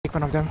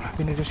take one of them.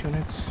 We need just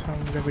units.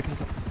 We're waiting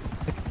for.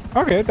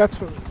 Okay, that's.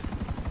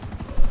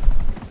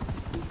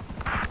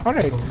 All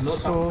right.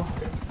 So.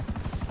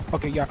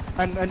 Okay, yeah,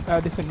 and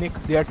listen, Nick,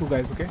 there are 2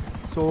 guys. Okay,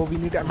 so we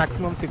need a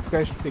maximum 6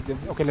 guys to take them.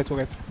 Okay, let's go,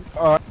 guys.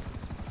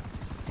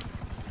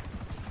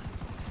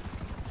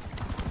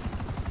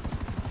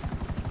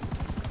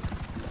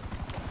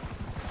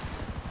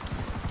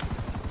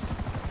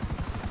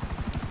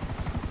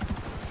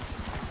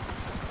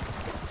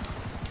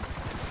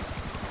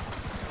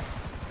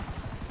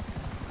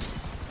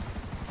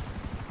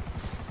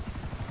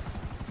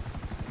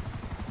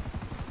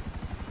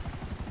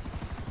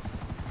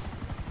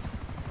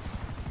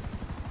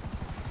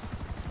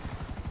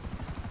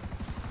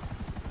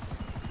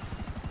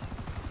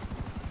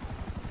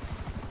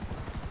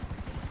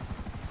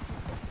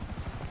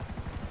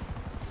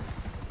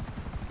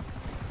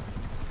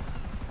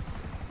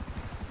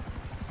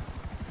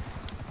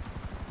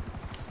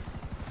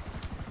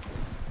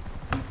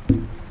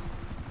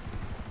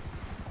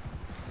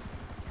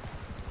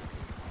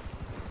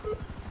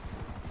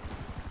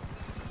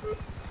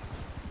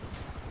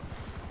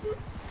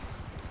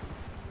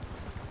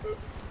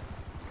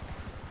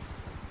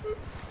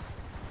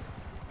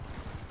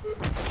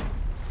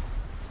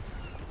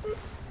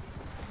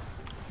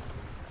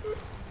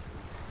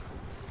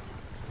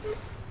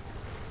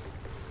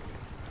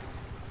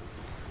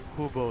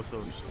 Who both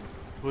those?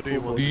 Who do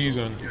you want?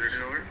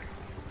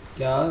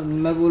 क्या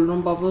मैं बोल रहा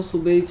हूँ पापा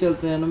सुबह ही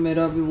चलते हैं ना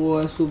मेरा भी वो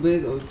है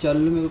सुबह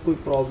चलने में कोई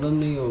प्रॉब्लम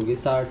नहीं होगी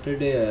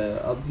सैटरडे है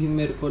अभी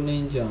मेरे को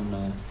नहीं जाना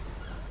है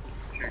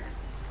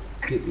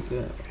ठीक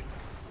है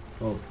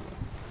okay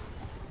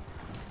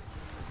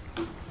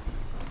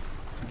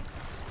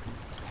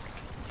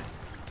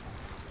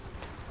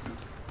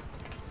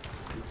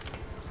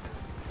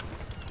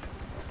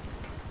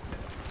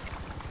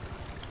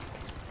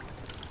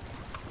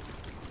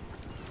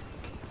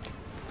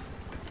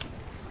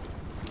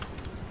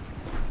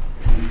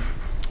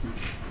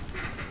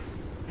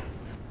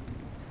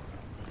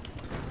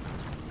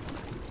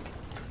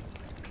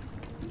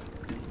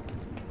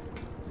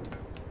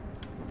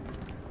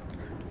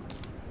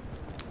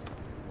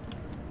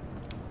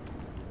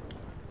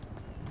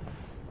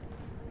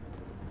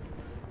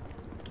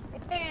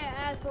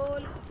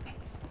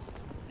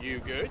You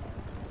good?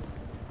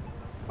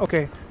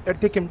 Okay,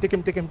 take him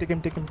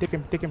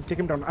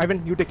down.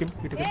 Ivan, you take him.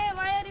 Hey,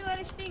 why are you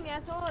arresting,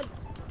 asshole?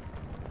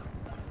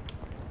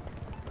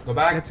 Go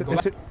back. That's it. Go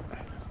That's back.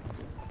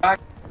 it. Back.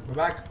 Go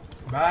back.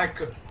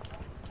 Back.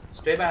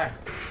 Stay back.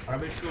 Or I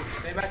will shoot.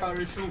 Stay back or I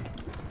will shoot.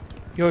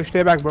 Yo,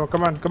 stay back, bro.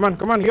 Come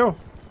on, yo.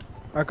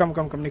 Come,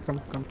 Nick,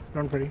 come.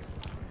 Don't worry.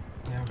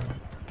 Yeah, okay.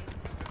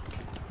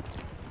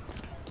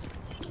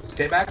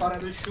 Stay back or I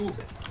will shoot.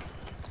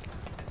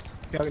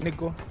 Yeah, Nick,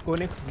 go.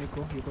 Nick,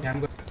 go. You go. Yeah, I'm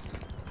good.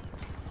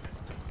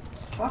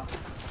 Fuck.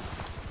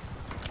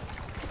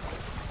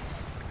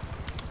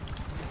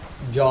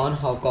 John,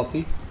 how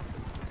copy?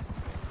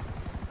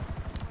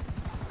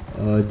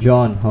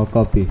 John, how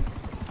copy?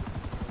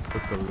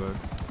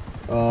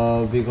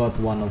 We got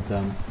one of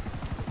them.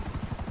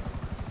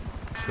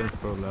 Sent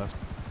for last.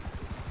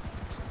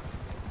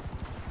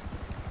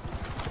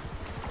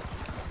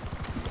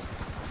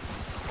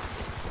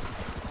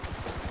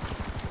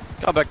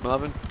 Come back,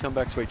 Marvin. Come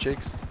back, sweet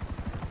cheeks.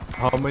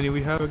 How many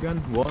we have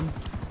again? 1?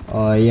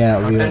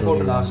 Yeah, we got 10 for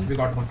the last. We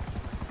got one.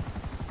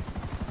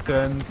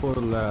 10 for the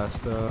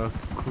last.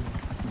 Could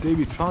they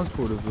be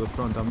transported to the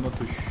front? I'm not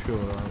too sure.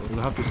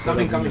 We'll have to set up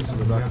units to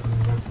the back.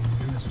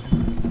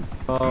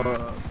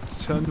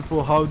 10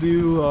 for. How do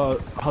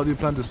you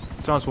plan to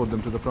transport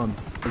them to the front?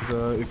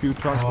 If you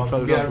transport,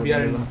 we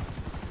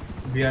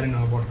are in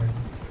our boat right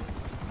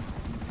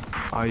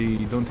now.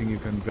 I don't think you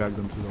can drag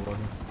them to the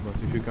water, but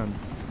if you can,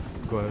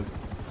 go ahead.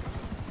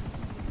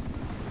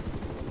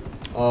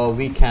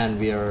 We can.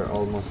 We are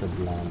almost at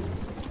land.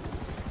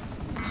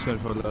 Set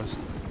for last.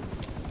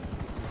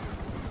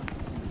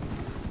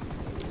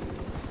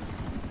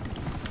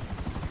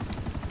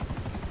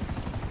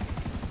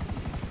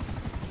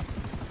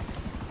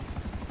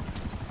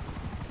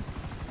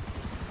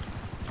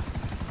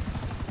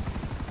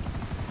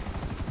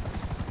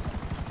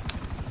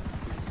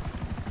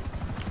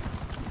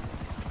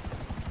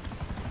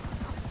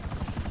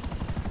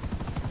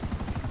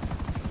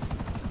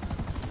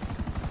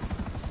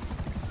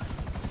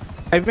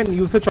 Ivan,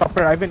 use the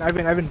chopper.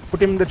 Ivan,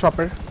 put him in the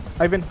chopper.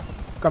 Ivan,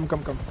 come.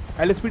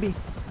 LSPD.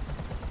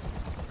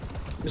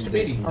 Mr.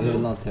 PD. They will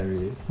not carry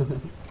you.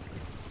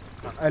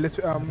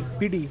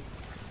 PD.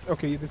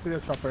 Okay, this is a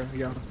chopper.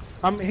 Yeah.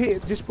 Hey,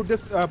 just put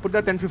that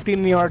 10-15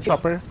 in your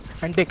chopper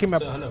and take him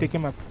up. Sir, Take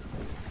him up.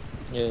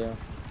 Yeah.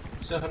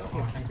 Sir, hello.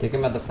 Oh, thank you. Take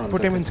him at the front.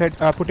 Put him inside.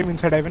 Put him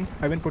inside, Ivan.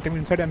 Ivan, put him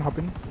inside and hop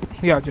in.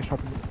 Yeah, just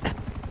hop in.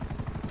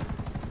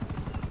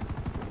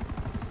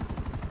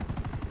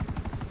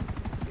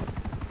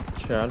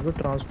 Shall we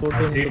transport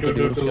him to the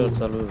duty or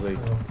shall we wait?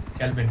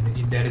 Calvin,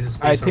 if there is a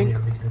space I think here,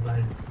 we can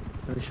plan.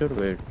 We should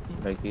wait.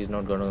 Like he's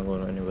not gonna go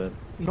anywhere.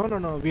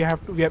 No. We have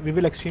to. We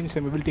will exchange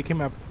him. We will take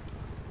him up.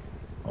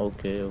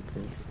 Okay.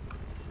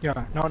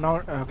 Yeah.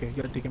 Now. Okay.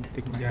 Yeah. Take him.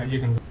 Yeah, you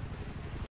can go.